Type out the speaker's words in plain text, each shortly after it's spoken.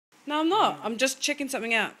No, I'm not. I'm just checking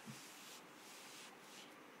something out.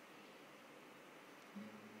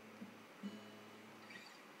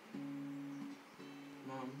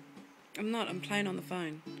 Mom. I'm not. I'm playing on the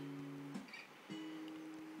phone.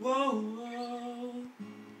 Whoa, whoa.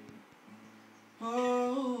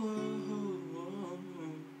 Oh, oh, oh,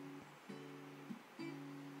 oh.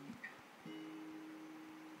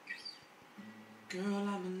 Girl,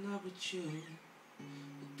 I'm in love with you,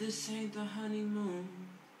 but this ain't the honeymoon.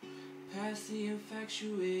 Past the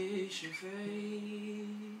infatuation phase,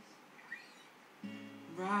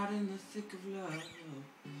 right in the thick of love.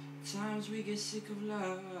 Times we get sick of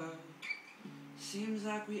love. Seems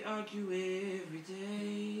like we argue every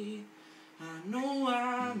day. I know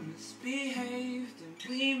I misbehaved and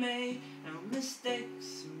we made our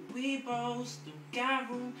mistakes, and we both don't got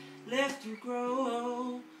room left to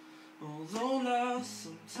grow. Although love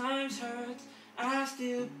sometimes hurts, I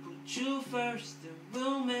still put you first, and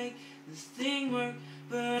we'll make this thing work.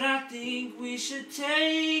 But I think we should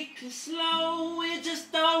take it slow. We're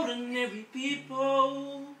just ordinary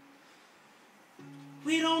people.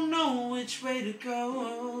 We don't know which way to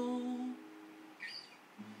go.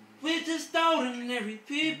 We're just ordinary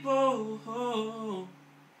people.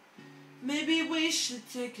 Maybe we should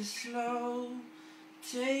take it slow.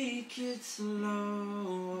 Take it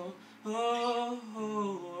slow.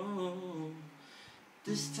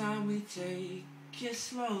 This time we take it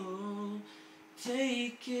slow.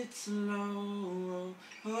 Take it slow.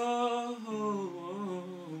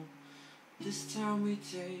 This time we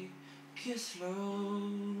take it slow.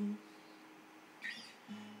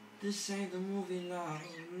 This ain't the movie, love.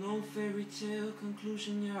 No fairy tale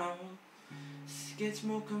conclusion, y'all. This gets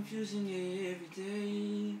more confusing every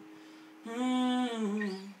day.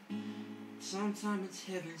 Sometimes it's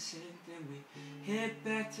heaven sent, then we head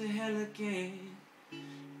back to hell again.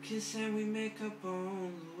 Kiss and we make up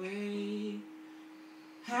on the way.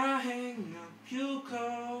 I hang up, you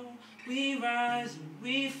call. We rise and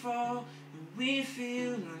we fall, and we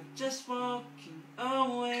feel like just walking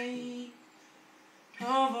away. Of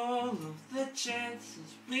all of the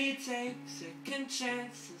chances we take, second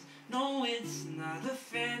chances. No, it's not a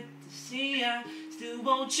fantasy. I still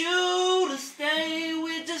want you to stay.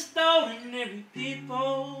 We're just ordinary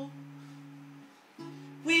people.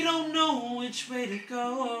 We don't know which way to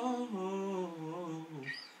go.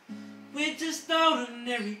 We're just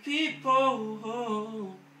ordinary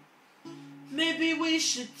people. Maybe we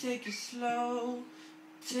should take it slow.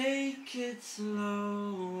 Take it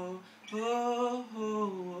slow.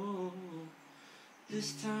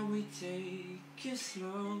 This time we take it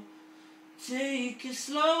slow. Take it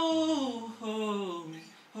slow.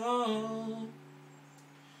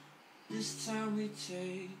 This time we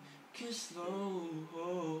take it slow.